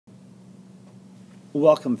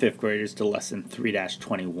Welcome, 5th graders, to lesson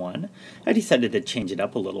 3-21. I decided to change it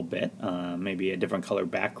up a little bit, maybe a different color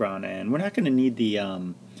background, and we're not going to need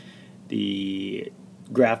the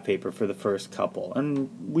graph paper for the first couple. And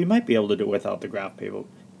we might be able to do it without the graph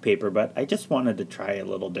paper, but I just wanted to try a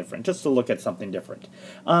little different, just to look at something different.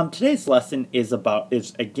 Today's lesson is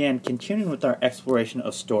again continuing with our exploration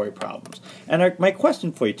of story problems. And my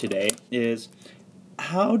question for you today is,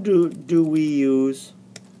 how do we use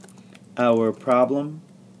our problem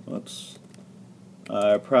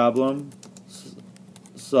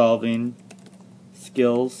solving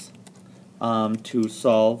skills to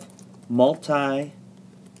solve multi-step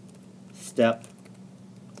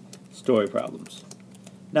story problems?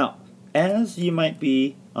 Now, as you might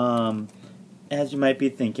be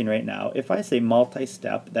thinking right now, if I say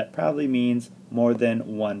multi-step, that probably means more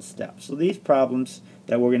than one step. So these problems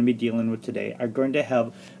that we're going to be dealing with today are going to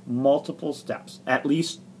have multiple steps, at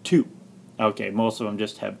least two. Okay, most of them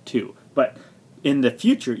just have two. But in the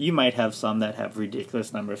future, you might have some that have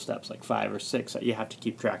ridiculous number of steps, like 5 or 6, that you have to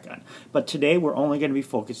keep track on. But today, we're only going to be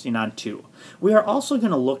focusing on 2. We are also going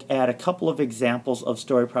to look at a couple of examples of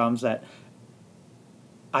story problems that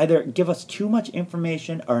either give us too much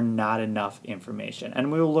information or not enough information.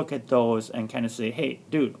 And we will look at those and kind of say, hey,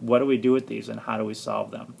 dude, what do we do with these and how do we solve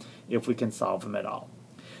them, if we can solve them at all?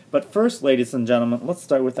 But first, ladies and gentlemen, let's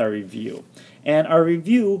start with our review. And our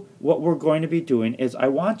review, what we're going to be doing is I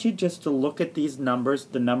want you just to look at these numbers,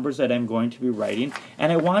 the numbers that I'm going to be writing,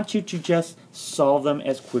 and I want you to just solve them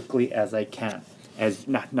as quickly as I can. As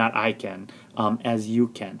you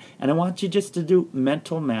can. And I want you just to do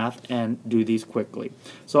mental math and do these quickly.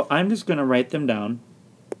 So I'm just going to write them down,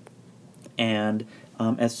 and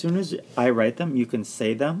as soon as I write them, you can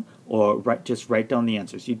say them or just write down the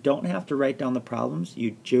answers. You don't have to write down the problems.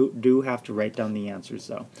 You do have to write down the answers,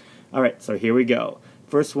 though. All right, so here we go.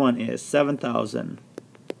 First one is 7,000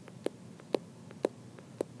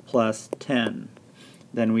 plus 10.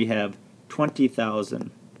 Then we have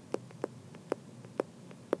 20,000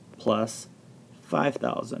 plus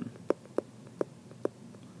 5,000.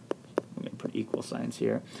 I'm going to put equal signs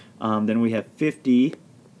here. Then we have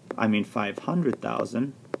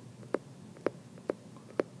 500,000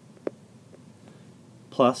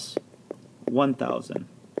 plus 1,000.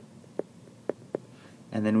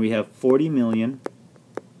 And then we have 40 million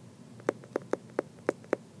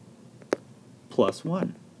plus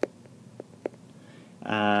 1.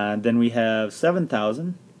 Then we have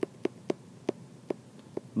 7,000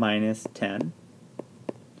 minus 10.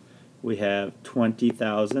 We have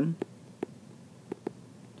 20,000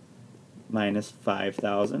 minus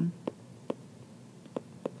 5,000.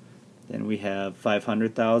 Then we have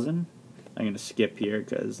 500,000. I'm going to skip here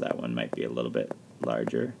because that one might be a little bit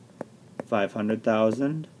larger.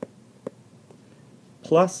 500,000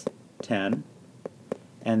 plus 10.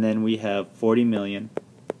 And then we have 40 million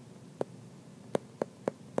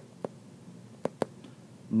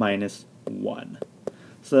minus 1.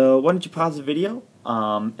 So why don't you pause the video,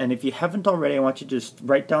 and if you haven't already, I want you to just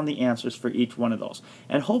write down the answers for each one of those.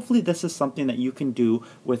 And hopefully this is something that you can do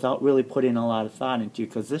without really putting a lot of thought into,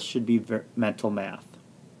 because this should be mental math.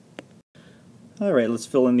 Alright, let's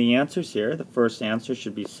fill in the answers here. The first answer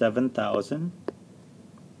should be 7,000,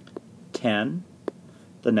 10.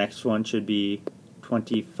 The next one should be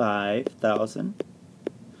 25,000.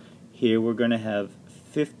 Here we're going to have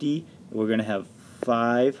 50. We're going to have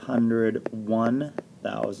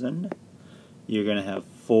 501,000. You're going to have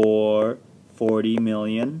 40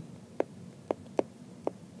 million.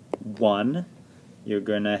 1. You're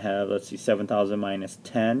going to have, let's see, 7,000 minus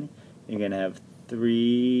 10. You're going to have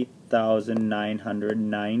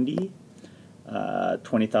 3,990.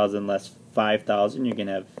 20,000 less 5,000. You're going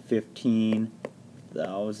to have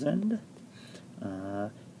 15,000.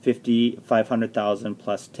 500,000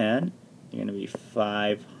 plus 10. You're going to be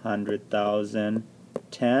 500,000,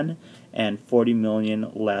 10, and 40 million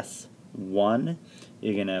less 1.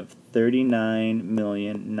 You're going to have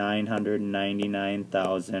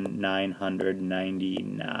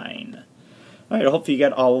 39,999,999. Alright, hopefully you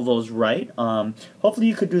got all of those right. Hopefully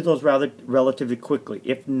you could do those relatively quickly.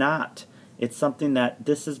 If not, it's something that,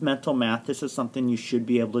 this is mental math, this is something you should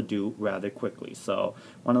be able to do rather quickly. So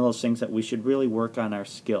one of those things that we should really work on our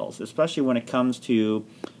skills, especially when it comes to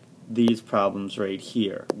these problems right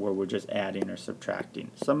here, where we're just adding or subtracting.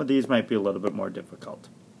 Some of these might be a little bit more difficult.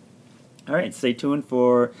 Alright, stay tuned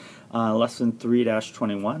for lesson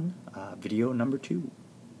 3-21, video number 2.